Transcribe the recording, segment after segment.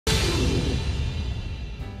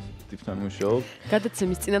კოლექტივთან მუშაობ.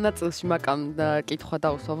 გადაცემის წინა ნაწილში მაკამ და კითხვა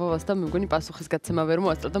დაუსვა ვავას და მე მგონი პასუხისგაცემა ვერ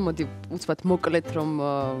მოასწრო და მოდი უცბად მოკლედ რომ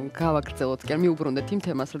გავაგრძელოთ კი არ მიუბრუნდეთ იმ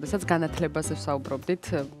თემას, როდესაც განათლებაზე ვსაუბრობდით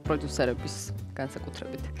პროდიუსერების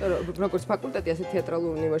განსაკუთრებით. როგორც ფაკულტეტი, ასე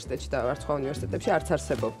თეატრალურ უნივერსიტეტში და არც სხვა უნივერსიტეტებში არც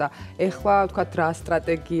არსებობდა. ეხლა ვთქვათ რა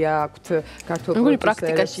სტრატეგია აქვთ ქართულ პროდიუსერებთან? მე მგონი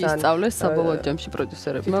პრაქტიკაში ისწავლეს საბოლოო ჯამში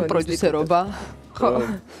პროდიუსერებმა პროდიუსერობა. ხო.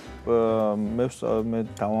 მე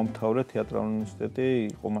დავამთავრე თეატრალურ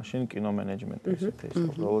უნივერსიტეტი, იყო მაშინ კინომენეჯმენტი ესეთი,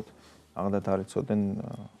 უბრალოდ აღდათ არ იცოდნენ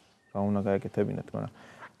რა უნდა გაეკეთებინათ,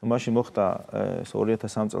 მაგრამ მაშინ მოხდა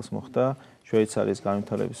 2003 წელს მოხდა შვეიცარიის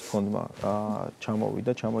განვითარების ფონდმა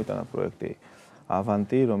ჩამოიტანა პროექტი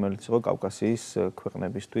ავანტი, რომელიც იყო კავკასიის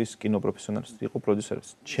ქვეყნებისთვის კინოპროფესიონალისტი იყო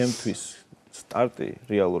პროდიუსერებს. ჩემთვის სტარტი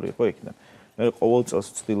რეალური იყო იქიდან. მე ყოველ წელს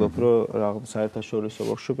ვცდილობ, რომ საერთაშორისო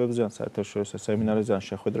ვორქშოპებზე ან საერთაშორისო სემინარებზე ან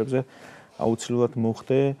შეხვედრებზე აუცილებლად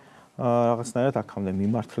მოხდე რაღაცნაირად აქამდე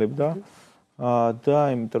მიმართლებდა და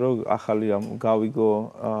იმიტომ რომ ახალი რამ გავიგო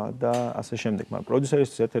და ასე შემდეგ. მაგრამ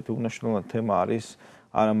პროდიუსერისთვის ერთ-ერთი უმნიშვნელოვანესი თემა არის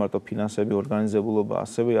არა მარტო ფინანსები, ორგანიზებულობა,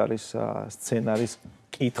 ასევე არის სცენარის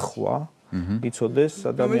კითხვა. იცოდეს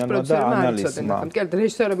ადამიანმა და ანალიზმა. კი,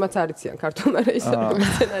 რეჟისორებმაც არიციან ქართულმა რეჟისორებმა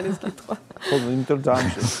სცენარის კითხვა. ხო, იმიტომ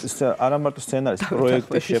რომ არა მარტო სცენარის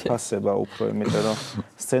პროექტის შეფასება უფრო, იმიტომ რომ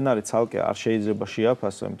სცენარი ცალკე არ შეიძლება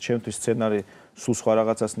შეაფასო, ჩემთვის სცენარი სულ სხვა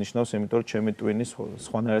რაღაცას ნიშნავს, იმიტომ რომ ჩემი ტვინი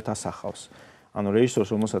სხვანაირად ასახავს. ანუ რეჟისორს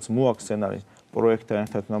რომელსაც მოაქვს სცენარი პროექტთან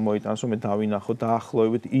ერთად უნდა მოიტანოს, რომ მე დავინახო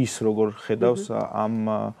დაახლოებით ის როგორ ხედავს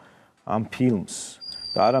ამ ფილმს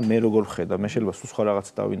და არა მე როგორ ხედავ, მე შეიძლება სულ სხვა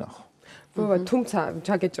რაღაცა დავინახო. თუმცა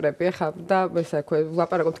ჩაგეჭრები ახლა და ესე აქვე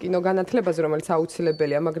ვლაპარაკობთ კინოგანათლებაზე, რომელიც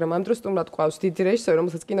აუცილებელია, მაგრამ ამ დროს თუმრად ყავს დიდი რეჟისორი,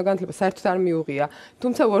 რომელსაც კინოგანათლება საერთოდ არ მიუღია.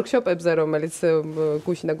 თუმცა ვორქშოპებზე, რომელიც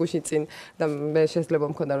გუშინ და გუშინ წინ და მე შესაძლებლობა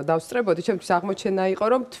მქონდა რომ დავსწრებოდი, ჩემთვის აღმოჩენა იყო,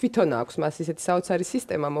 რომ თვითონ აქვს მას ისეთი საოცარი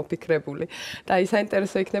სისტემა მოფიქრებული და აი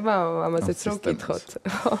საინტერესო იქნება ამაზეც რომ ვკითხოთ.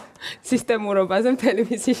 სისტემურობაზე მთელი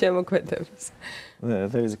მისი შემოქმედების.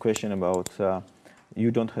 There is a question about you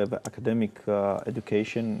don't have academic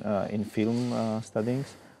education in film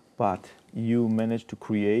studies, but you managed to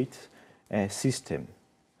create a system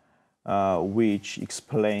which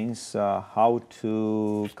explains how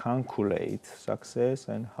to calculate success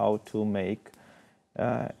and how to make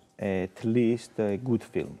at least a good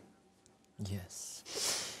film. Yes.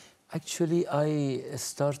 Actually, I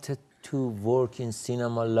started to work in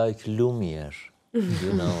cinema like Lumiere.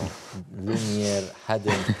 You know, Lumiere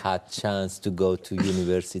hadn't had chance to go to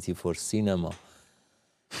university for cinema.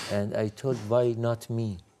 And I thought, why not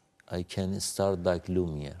me? I can start like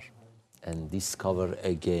Lumiere and discover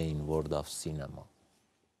again world of cinema.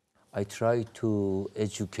 I try to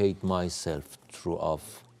educate myself through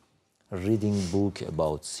reading book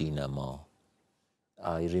about cinema.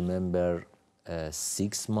 I remember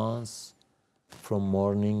 6 months from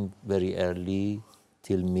morning very early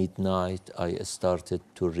till midnight, I started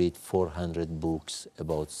to read 400 books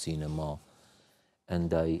about cinema.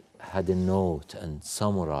 And I had a note and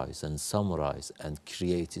summarize and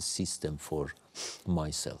create a system for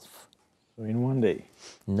myself. So in one day?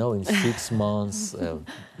 No, in 6 months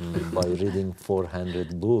by reading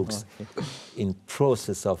 400 books. Okay. In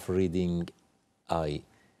process of reading, I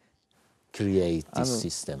create this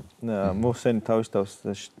system. Mohsen თავის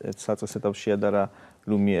საწესეთავს შეადარა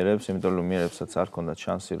ლუმიერებს, იმიტომ ლუმიერებსაც არ ქონდათ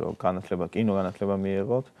შანსი რომ კინოგანათლება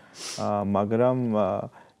მიიღოთ, მაგრამ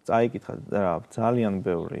წაიკითხა ძალიან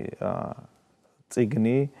ბევრი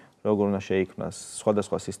წიგნი, როგორ უნდა შეიქმნას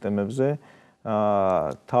სხვადასხვა სისტემებზე,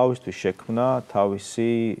 თავისთვის შექმნა თავისი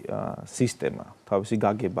სისტემა, თავისი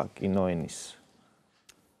გაგება კინოენის.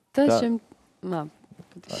 და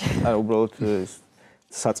უბრალოდ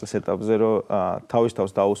საწეს ეტაპზე რომ თავის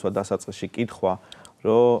თავს დაუსვა დასაწყისში კითხვა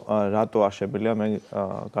რომ რატო არ შეგვიძლია მე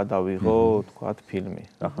გადავიღო თქვათ ფილმი.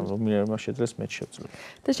 ახლა რომ მიერმა შეძლეს მეც შევძლო.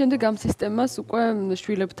 და შემდეგ ამ სისტემას უკვე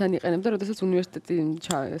შვილებთან იყენებდა, როდესაც უნივერსიტეტი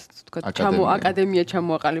თქვათ აკადემია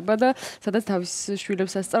ჩამოაყალიბა და სადაც თავის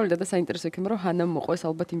შვილებს ასწავლიდა და საინტერესო იქნება რომ ჰანა მოყვეს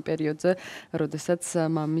ალბათ იმ პერიოდზე, როდესაც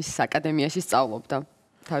მამის აკადემიაში სწავლობდა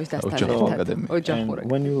თავის დასთან ერთად. ოჯახურად.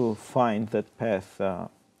 When you find that path,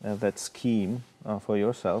 that scheme for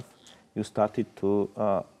yourself, you started to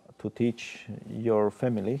teach your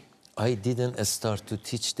family? I didn't start to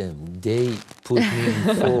teach them. They put me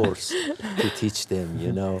in force to teach them,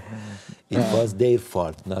 you know. It was their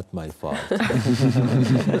fault, not my fault.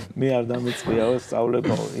 მე არ დამეწია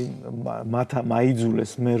სწავლება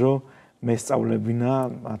მაიძულეს მე რომ მე სწავლებინა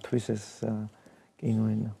მათთვის ეს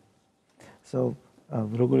კინოენა. So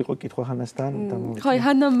როგორ იყო კითხვა ჰანასთან? ხო,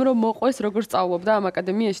 ჰანამ რომ მოყვეს როგორ სწავლობდა ამ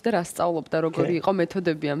აკადემიაში და რა სწავლობდა, როგორი იყო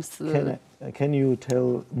მეთოდები ამ Can you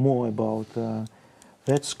tell more about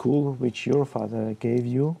that school which your father gave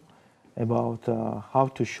you about how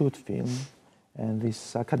to shoot film, and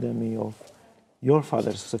this academy of your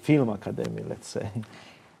father's film academy, let's say?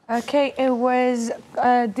 Okay, it was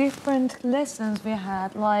different lessons we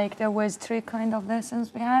had. Like there was 3 kind of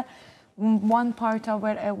lessons we had. One part of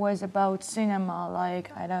it was about cinema,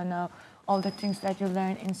 like I don't know, all the things that you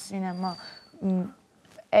learn in cinema,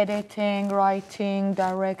 editing, writing,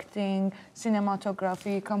 directing,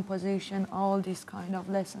 cinematography, composition, all these kind of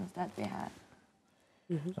lessons that we had.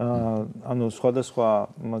 ანუ სხვადასხვა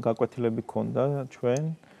გაკვეთილები ქონდა ჩვენ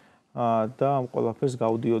და ამ ყველაფერს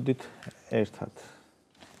გავდიოდით ერთად.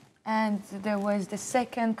 And there was the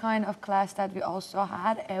second kind of class that we also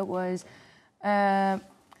had. It was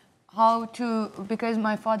how to, because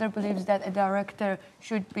my father believes that a director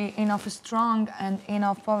should be enough strong and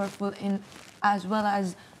enough powerful in, as well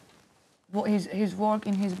as his work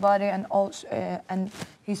in his body and also and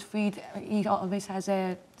his feet. He always has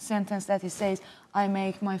a sentence that he says, "I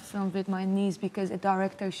make my film with my knees," because a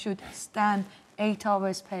director should stand 8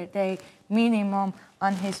 hours per day minimum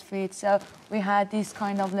on his feet. So we had these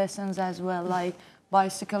kind of lessons as well, like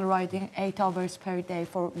bicycle riding 8 hours per day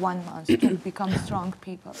for 1 month to become strong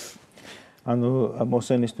people. ანუ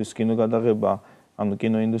მოსენისთვის კინოგადაღება, ანუ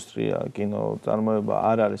კინოინდუსტრია, კინოწარმოება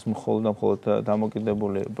არ არის მხოლოდ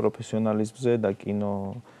დამოკიდებული პროფესიონალიზმზე და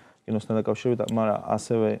კინოსთან დაკავშირებით,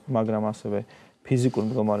 მაგრამ ასევე ფიზიკურ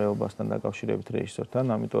მდგომარეობასთან დაკავშირებით რეჟისორთან,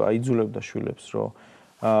 ამიტომ აიძულებდა შვილებს, რომ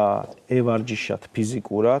ევარჯიშათ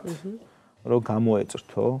ფიზიკურად, რომ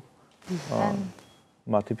გამოეწრთო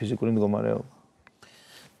მათი ფიზიკური მდგომარეობა.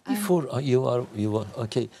 Before you are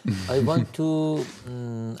okay, I want to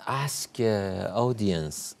ask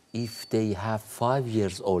audience if they have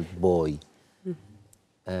 5-year-old boy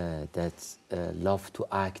that love to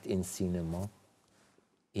act in cinema,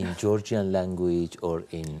 in Georgian language or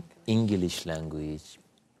in English language.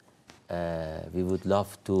 We would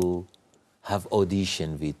love to have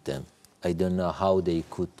audition with them. I don't know how they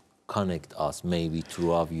could connect us, maybe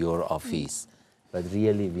through your office, but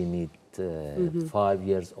really we need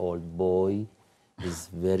 5-year-old boy is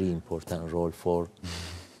very important role for.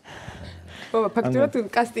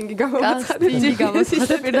 ფაქტობრივად კასტინგი გამოცხადდა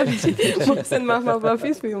პირდაპირ მოხსენ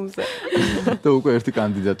მაჰმალბაფის ფილმზე. და უკვე ერთი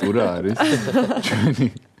კანდიდატურა არის ჩვენი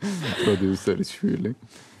პროდიუსერის შვილი.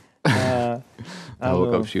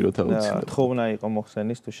 დავაკავშიროთ აუცილებლად. თხოვნა იყო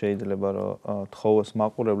მოხსენის, თუ შეიძლება რომ თხოვოს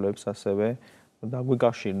მაყურებლებს ასევე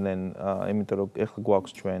დაგვიკავშირდნენ, იმიტომ რომ ეხლა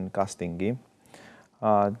გვაქვს ჩვენ კასტინგი.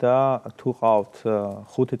 და თუ ყავთ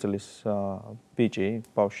 5 წლის ბიჭი,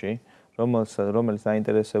 ბავშვი, რომელიც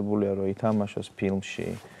დაინტერესებულია რომ ითამაშოს ფილმში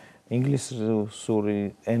ინგლისური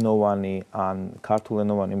ენოვანი ან ქართულ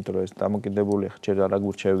ენოვანი, იმიტომ რომ ეს დამოკიდებულია ხშირ არ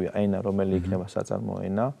აგურჩევია ენა, რომელი იქნება საწარმო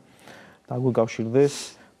ენა. დაგვიკავშირდეს,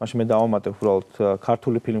 მაშინ მე დავამატებ უბრალოდ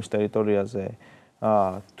ქართული ფილმის ტერიტორიაზე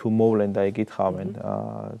თუ მოვლენ და იკითხავენ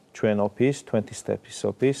ჩვენ ოფის 20 steps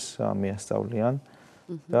office მიასწავლიან.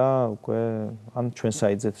 და უკვე ან ჩვენ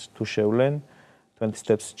საიტზე თუ შევლენ 20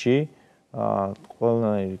 steps-ში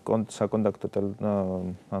ყველანაირი საკონტაქტო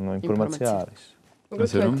ინფორმაცია არის.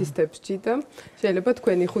 უბრალოდ 20 steps-ში და შეიძლება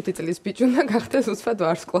თქვენი 5 წლის ბიჭი უნდა გახდეს უცბად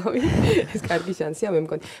ვარსკვლავი. ეს კარგი შანსია მე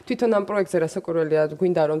მგონი. თვითონ ამ პროექტზე რასაკურველია,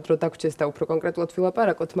 გვინდა რომ დრო დაგვრჩეს და უფრო კონკრეტულად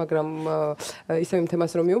ვილაპარაკოთ, მაგრამ ისევ იმ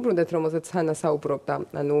თემას რომ მიუბრუნდეთ, რომელზეც ჰანა საუბრობდა,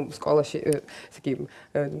 ანუ სკოლაში, ესე იგი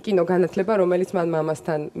კინოგანათლება, რომელიც მან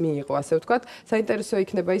მამასთან მიიღო, ასე ვთქვათ. საინტერესო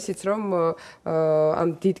იქნება ისიც, რომ ამ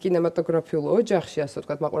დიდ კინემატოგრაფიულ ოჯახში, ასე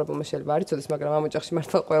ვთქვათ, მაყურებელმა შეიძლება არ იცოდეს, მაგრამ ამ ოჯახში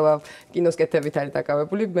მართლა ყველა კინოსკეთებით არის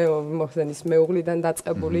დაკავებული, მოხსენის მეუღლიდან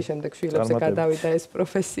დაწყებული, შემდეგ შვილებზე გადავიდა ეს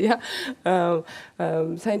პროფესია.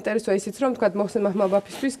 საინტერესოა ისიც, რომ თქვა მოხსენ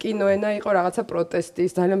მაჰმალბაფისთვის კინოენა იყო რაღაცა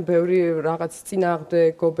პროტესტის, ძალიან ბევრი რაღაც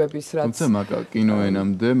წინააღმდეგობების რაც. თუმცა მაკა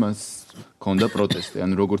კინოენამდე მას ქონდა პროტესტი,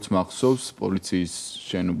 ანუ როგორც მახსოვს, პოლიციის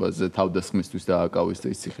შენობაზე თავდასხმისთვის დააკავეს და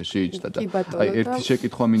ის ციხეში იჯდა და აი ერთი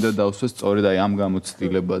შეკითხვა მინდა დავსვას, სწორედ აი ამ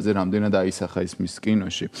გამოცდილებაზე, რამდენად აისახა ის მის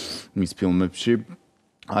კინოში, მის ფილმებში.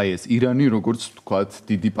 აი ეს ირანი როგორც თქვათ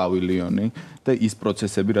დიდი პავილიონი და ის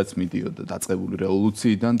პროცესები რაც მიდიოდა დაწყებული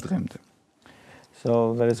რევოლუციიდან დღემდე.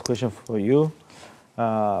 So there is a question for you.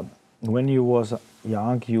 When you was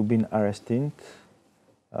young, you've been arrested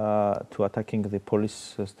to attacking the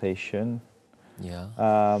police station. Yeah.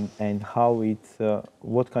 And how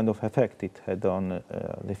what kind of effect it had on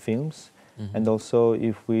the films, and also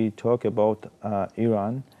if we talk about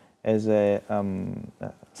Iran as a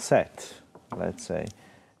set, let's say.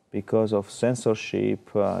 Because of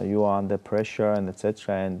censorship, you are under pressure and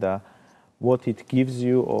etc. And what it gives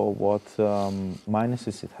you or what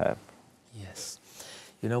minuses it have. Yes.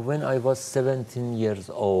 You know, when I was 17 years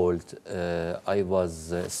old, I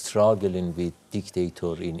was struggling with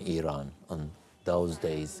dictator in Iran. On those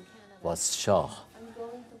days was Shah.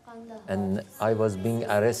 And I was being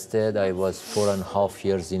arrested. I was 4.5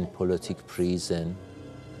 years in political prison.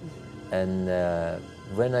 And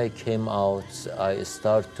when I came out, I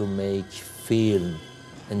started to make film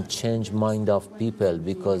and change mind of people,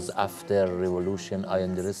 because after revolution, I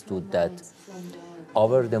understood that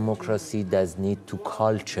our democracy does need to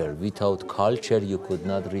culture. Without culture, you could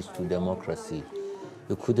not reach to democracy.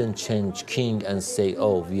 You couldn't change king and say,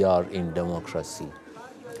 oh, we are in democracy.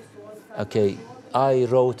 Okay, I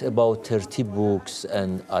wrote about 30 books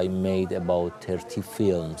and I made about 30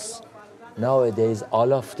 films. Nowadays,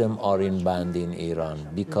 all of them are in banned in Iran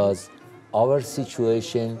because our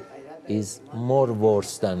situation is more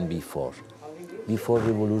worse than before. Before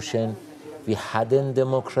revolution, we hadn't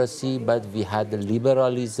democracy, but we had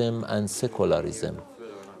liberalism and secularism.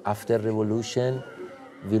 After revolution,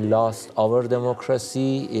 we lost our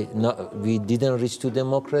democracy. We didn't reach to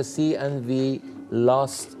democracy, and we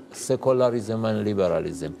lost secularism and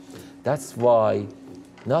liberalism. That's why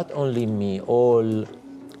not only me, all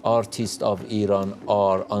artists of Iran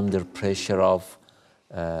are under pressure of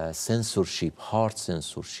censorship, hard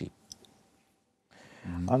censorship.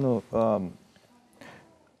 Ano,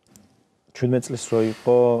 17 წლის რო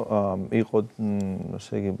იყო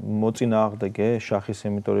ესე იგი მოწინააღმდეგე შახის,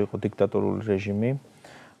 იმიტომ რომ იყო დიქტატორული რეჟიმი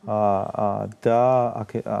და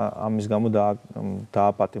ამის გამო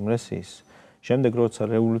დააპატიმრეს ის. შემდეგ როცა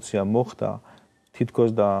რევოლუცია მოხდა,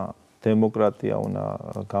 თითქოს და დემოკრატია უნდა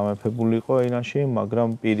გამეფებულიყო ირანში,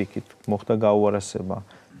 მაგრამ პირიქით მოხდა გაუარესება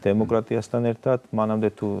დემოკრატიასთან ერთად, მანამდე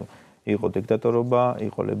თუ იყო დიქტატორობა,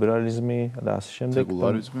 იყო ლიბერალიზმი და ასე შემდეგ.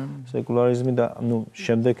 სეკულარიზმი და ნუ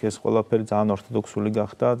შემდეგ ეს ყველაფერი ძალიან ორთოდოქსული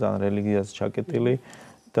გახდა, ძალიან რელიგიაზე ჩაკეტილი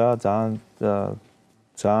და ძალიან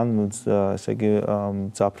ესე იგი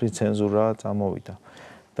მძაფრი ცენზურა წამოვიდა.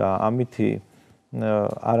 და ამითი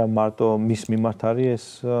არა მარტო მის მიმართ არის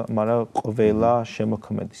ეს, მაგრამ ყველა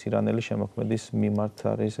შემოქმედის, ირანელი შემოქმედის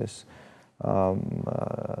მიმართ არის ეს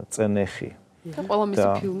წენეხი. და ყველა მისი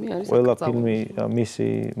ფილმი არის აკრძალული. ყველა ფილმი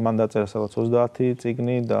მისი მან დაწერა სადღაც 30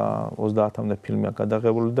 წიგნი და 30-მდე ფილმია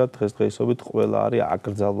გადაღებული და დღესდღეობით ყველა არის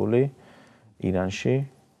აკრძალული ირანში.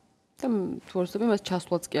 და თუ არ ვსწრები, მას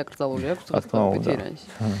ჩასვლაც კი აკრძალული აქვს დღესდღეობით ირანში.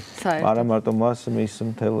 არა მარტო მას, მის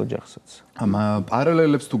მთელ ოჯახსაც.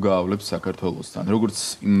 პარალელებს თუ გაავლებს საქართველოსთან, როგორც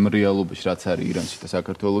იმ რეალობაში რაც არის ირანში და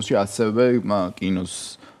საქართველოში, ასევე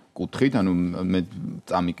კინოს კუთხით, ანუ მე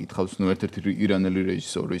წამიკითხავს ნუ ერთ-ერთი ირანელი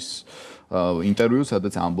რეჟისორის ინტერვიუ,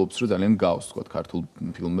 სადაც ამბობს, რომ ძალიან გავს თქვა ქართულ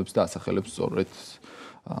ფილმებს და ასახელებს სწორედ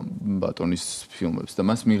ბატონის ფილმებს და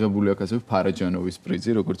მას მიღებული აქვს ასევე ფარაჯანოვის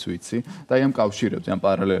პრიზი, როგორც ვიცი, და აი ამ კავშირებს, ამ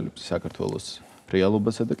პარალელებს საქართველოს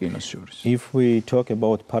რეალობასა და კინოს შორის. If we talk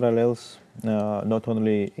about parallels, not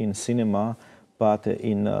only in cinema, but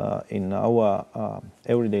in our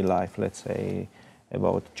everyday life, let's say,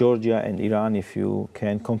 about Georgia and Iran, if you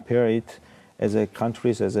can compare it as a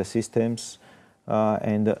countries, as a systems,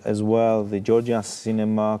 and as well the Georgian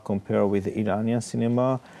cinema compare with the Iranian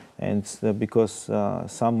cinema, and because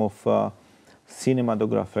some of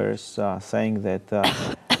cinematographers are saying that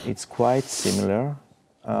it's quite similar.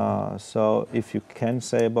 So if you can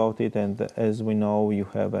say about it, and as we know, you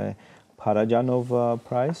have a Parajanov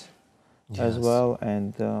prize as well,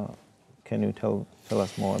 and can you tell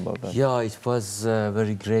us more about that? Yeah, it was a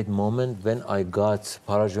very great moment when I got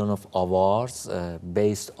Parajanov Awards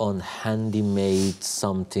based on handmade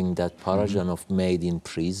something that Parajanov made in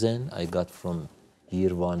prison. I got from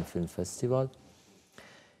Year One Film Festival.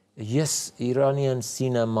 Yes, Iranian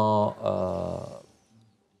cinema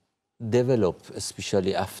developed,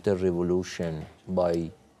 especially after revolution,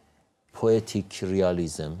 by poetic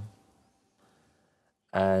realism.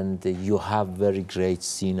 And you have very great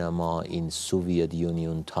cinema in Soviet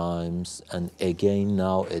Union times, and again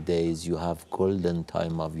nowadays you have golden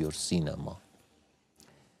time of your cinema.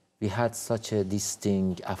 We had such a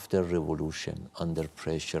distinct after revolution under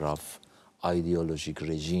pressure of ideological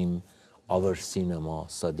regime. Our cinema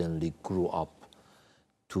suddenly grew up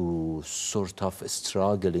to sort of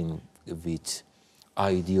struggling with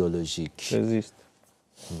ideological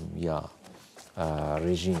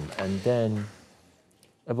regime. And then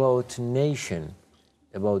about nation,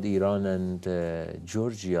 about Iran and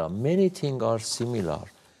Georgia, many things are similar.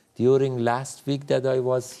 During last week that I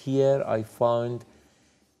was here, I found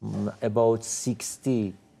about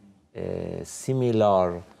 60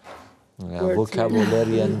 similar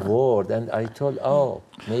vocabulary and word, and I thought, oh,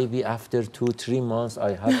 maybe after 2-3 months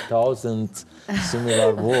I have 1,000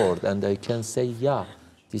 similar word, and I can say, yeah,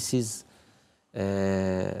 this is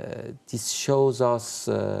This shows us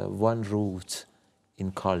one route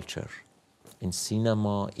in culture, in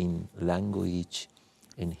cinema, in language,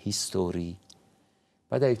 in history.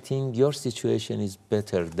 But I think your situation is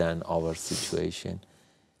better than our situation.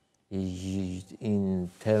 In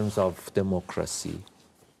terms of democracy,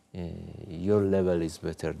 your level is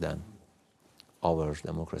better than our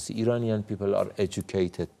democracy. Iranian people are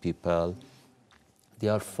educated people. They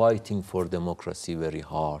are fighting for democracy very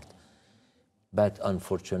hard. But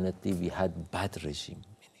unfortunately, we had bad regime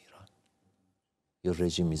in Iran. Your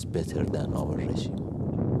regime is better than our regime.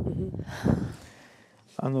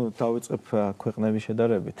 ანუ დავიწყებ ქვეყნების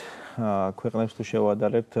შედარებით. ქვეყნებს თუ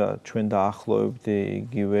შევადარებთ, ჩვენ დაახლოებით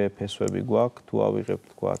იგივე ფესვები გვაქვს, თუ ავიღებთ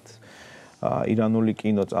თქვათ ირანული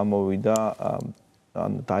კინო წამოვიდა,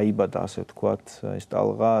 ან დაიბადა ასე ვთქვათ, ეს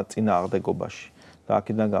ტალღა წინააღმდეგობაში. და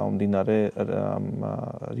აქედან გამომდინარე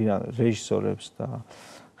რეჟისორებს და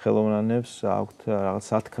ხელოვნებებს აქვთ რაღაც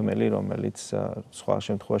სათქმელი, რომელიც სხვა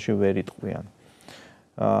შემთხვევაში ვერ იტყვიან.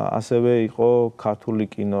 ასევე იყო ქართული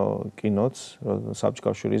კინოც,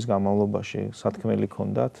 საბჭოთა განმავლობაში სათქმელი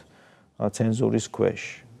ჰქონდათ ცენზურის ქვეშ.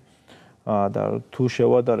 და თუ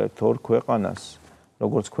შევადარებთ ორ ქვეყანას,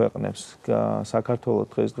 როგორც ქვეყნებს, საქართველოს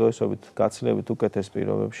დღესდღეობით გაცილებით უკეთეს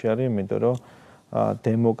პირობებში არის, იმიტომ რომ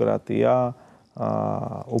დემოკრატია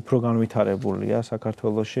უფრო განვითარებულია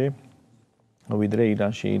საქართველოში, ვიდრე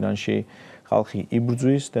ირანში. ირანში ხალხი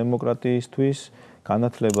იბრძვის დემოკრატიისთვის,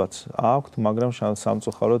 განათლებაც აქვთ, მაგრამ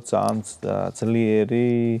სამწუხაროდ ძალიან ძლიერი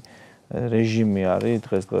რეჟიმი არის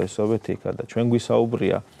დღესდღეობით იქ და ჩვენ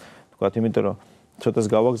გვისაუბრია, თქვათ, იმიტომ რომ ცოტას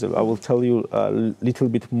გავაგზავნე. I will tell you a little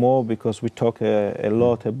bit more because we talk a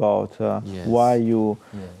lot about why you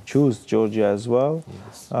choose Georgia as well.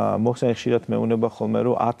 Mohsen ხშირად მეუბნება ხოლმე,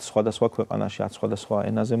 რომ 10 სხვადასხვა ქვეყანაში, 10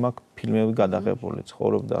 სხვადასხვა ენაზე მაქვს ფილმები გადაღებული.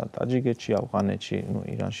 ცხოვრობდა ტაჯიკეთში, ავღანეთში,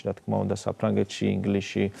 ირანში, რა თქმა უნდა, საფრანგეთში,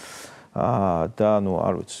 ინგლისში და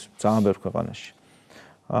არ ვიცი, ძალიან ბევრ ქვეყანაში.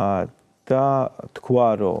 და თქვა,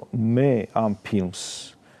 რომ მე ამ ფილმს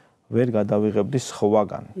ვერ გადავიღებდი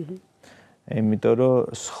სხვაგან. იმიტომ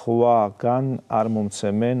რომ სხვაგან არ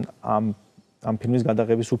მომცემენ ამ ფილმის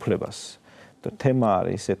გადაღების უფლებას. თემა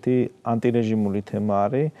არის ესეთი ანტირეჟიმული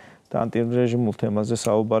თემა არის და ანტირეჟიმულ თემაზე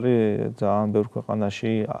საუბარი ძალიან ბევრ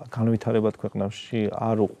ქვეყანაში, განვითარებად ქვეყნებში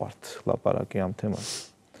არ უყვართ ლაპარაკი ამ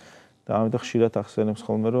თემაზე. და ამიტომ ხშირად ახსენებს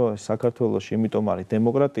ხოლმე, რომ საქართველოში იმიტომ არის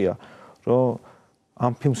დემოკრატია, რომ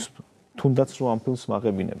ამ ფილმს თუნდაც რომ ამ ფილმს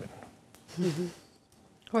მაღებინებენ.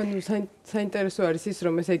 ანუ საინტერესო არის ის,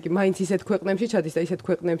 რომ ესე იგი მაინც ისეთ ქვეყნებში ჩადის და ისეთ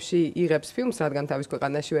ქვეყნებში იღებს ფილმს, რადგან თავის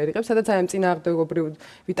ქვეყანაში ვერ იღებს, სადაც აი ამ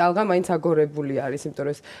წინააღმდეგობრივი ტალღა მაინც აგორებული არის, იმიტომ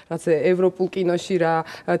რომ ეს რაც ევროპულ კინოში რა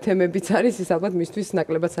თემებიც არის, ის ალბათ მისთვის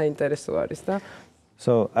ნაკლებად საინტერესო არის და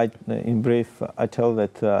So in brief, I tell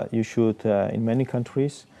that you shoot in many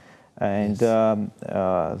countries. And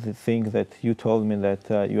the thing that you told me that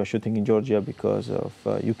you are shooting in Georgia because of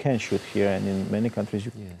you can shoot here, and in many countries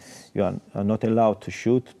you are not allowed to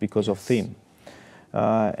shoot because of theme.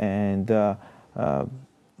 And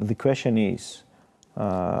the question is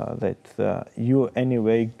that you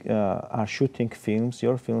anyway are shooting films,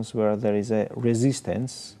 your films where there is a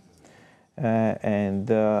resistance and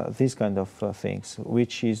these kind of things,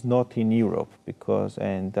 which is not in Europe because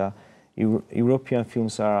European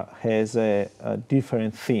films has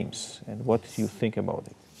different themes. And what do you think about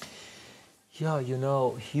it? Yeah, you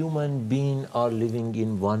know, human beings are living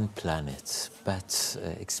in one planet, but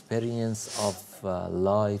experience of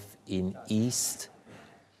life in East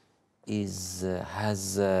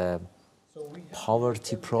has a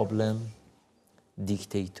poverty problem,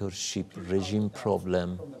 dictatorship regime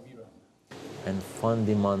problem, and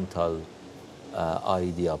fundamental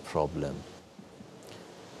idea problem.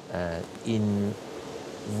 In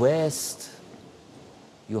West,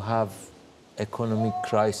 you have economic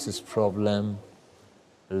crisis problem,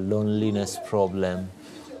 loneliness problem,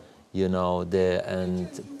 you know, and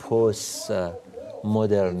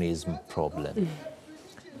post-modernism problem.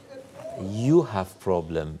 You have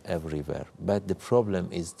problem everywhere, but the problem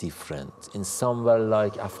is different. In somewhere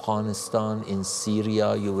like Afghanistan, in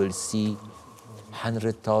Syria, you will see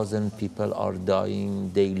 100,000 people are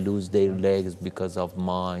dying, they lose their legs because of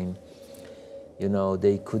mine. You know,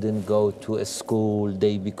 they couldn't go to a school,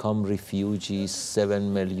 they become refugees.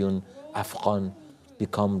 7 million Afghan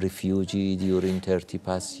become refugees during 30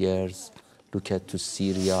 past years. Look at to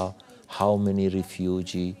Syria, how many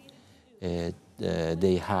refugees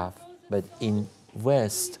they have. But in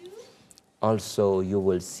West, also you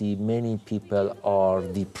will see many people are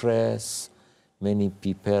depressed, many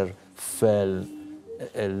people feel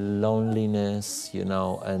loneliness, you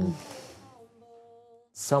know, and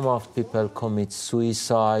some of people commit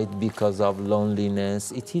suicide because of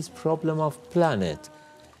loneliness. It is problem of planet.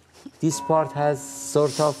 This part has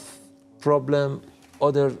sort of problem,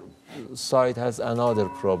 other side has another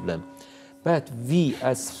problem. But we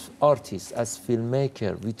as artists, as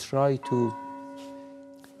filmmakers, we try to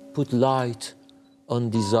put light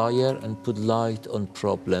on desire and put light on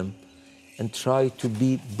problem and try to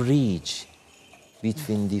be bridge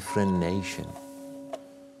between different nations.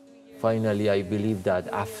 Finally, I believe that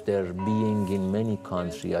after being in many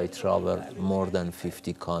countries, I traveled more than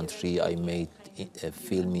 50 countries. I made a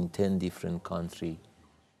film in 10 different countries.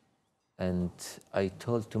 And I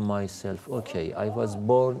told to myself, okay, I was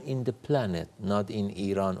born in the planet, not in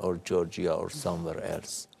Iran or Georgia or somewhere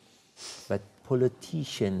else. But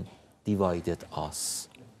politicians divided us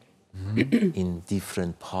in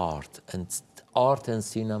different parts. And art and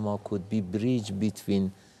cinema could be bridge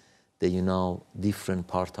between the, different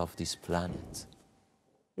part of this planet.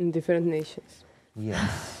 In different nations. Yes.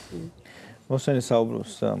 მოსენი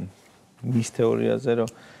საუბრობს მის თეორიაზე, რომ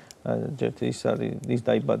ჯერ ის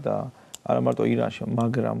დაიბადა არა მარტო ირანში,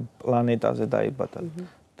 მაგრამ პლანეტაზე დაიბადა.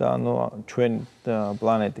 და ჩვენ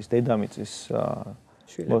პლანეტის დედამიწის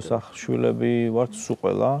მოსახლეები ვართ სულ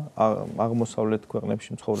ყველა, აღმოსავლეთ ქვეყნებში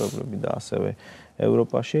მცხოვრებლები და ასევე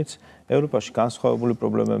ევროპაშიც. ევროპაში განსხვავებული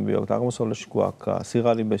პრობლემები აქვს, აღმოსავლეთში გვაქვს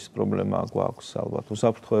სიღარიბეს პრობლემა გვაქვს, ალბათ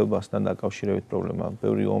უსაფრთხოებასთან დაკავშირებით პრობლემა,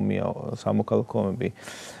 ბევრი ომია, სამოქალაქო ომები.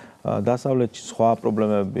 დასავლეთში სხვა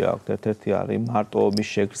პრობლემები აქვს, ერთ-ერთი არის მარტოობის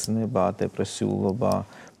შეგრძნება, დეპრესიულობა,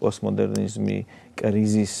 პოსტმოდერნიზმი,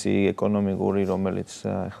 კრიზისი ეკონომიკური, რომელიც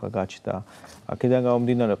ახლა გაჩნდა. აქედან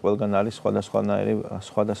გამომდინარე, ყველგან არის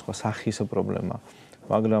სხვადასხვა სახის პრობლემა.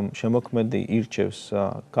 მაგრამ შემოქმედი ირჩევს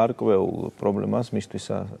გარკვეულ პრობლემას, მისთვის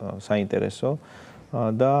საინტერესო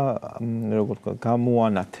და როგორ ვთქვა,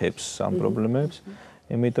 გამოანათებს ამ პრობლემებს,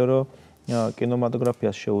 იმიტომ რომ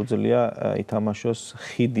კინემატოგრაფიას შეუძლია ითამაშოს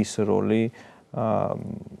ხიდის როლი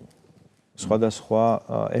სხვადასხვა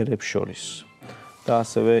ერებს შორის. და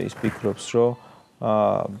ასევე ის ფიქრობს, რომ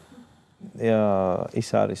ის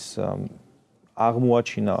არის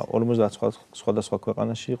აღმოაჩინა 50 სხვადასხვა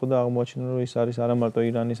ქვეყანაში იყო და აღმოაჩინა, რომ ის არის არა მარტო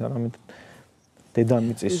ირანის, არამედ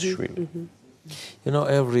დედამიწის შვილი.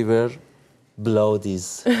 Everywhere blood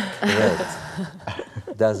is red.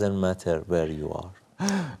 Doesn't matter where you are.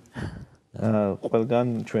 ყველგან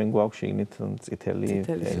ჩვენ გვაქვს შიგნით წითელი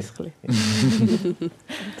სისხლი.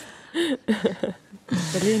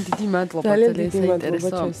 ძალიან დიდი მადლობა, ძალიან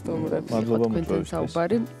საინტერესო. მადლობა თქვენთან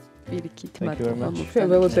საუბარი. პირიქით, მადლობა. ჩვენ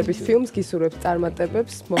ველოდებით ფილმს, გისურვებთ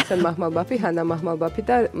წარმატებებს. მოხსენ მაჰმალბაფი, ჰანა მაჰმალბაფი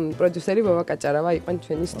და პროდიუსერი ბაბა კაჭარავა იყვნენ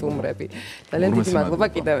ჩვენი სტუმრები. ძალიან დიდი მადლობა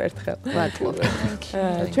კიდევ ერთხელ. მადლობა.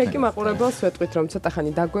 ჩვენ კი მაყურებელს ვეტყვით, რომ ცოტა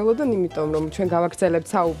ხანი დაგველოდონ, იმიტომ რომ ჩვენ გავაგრძელებთ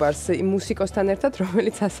საუბარს მუსიკოსთან ერთად,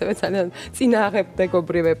 რომელიც ასევე ძალიან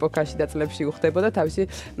წინააღმდეგობრივ ეპოქაში და წლებში უხდებოდა თავისი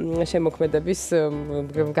შემოქმედების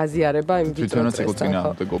გაზიარება იმ თვითონაც იყო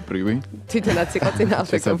წინააღმდეგობრივი. თვითონაც იყო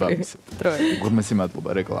წინააღმდეგობრივი. უღრმესი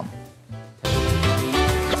მადლობა რეკლამა.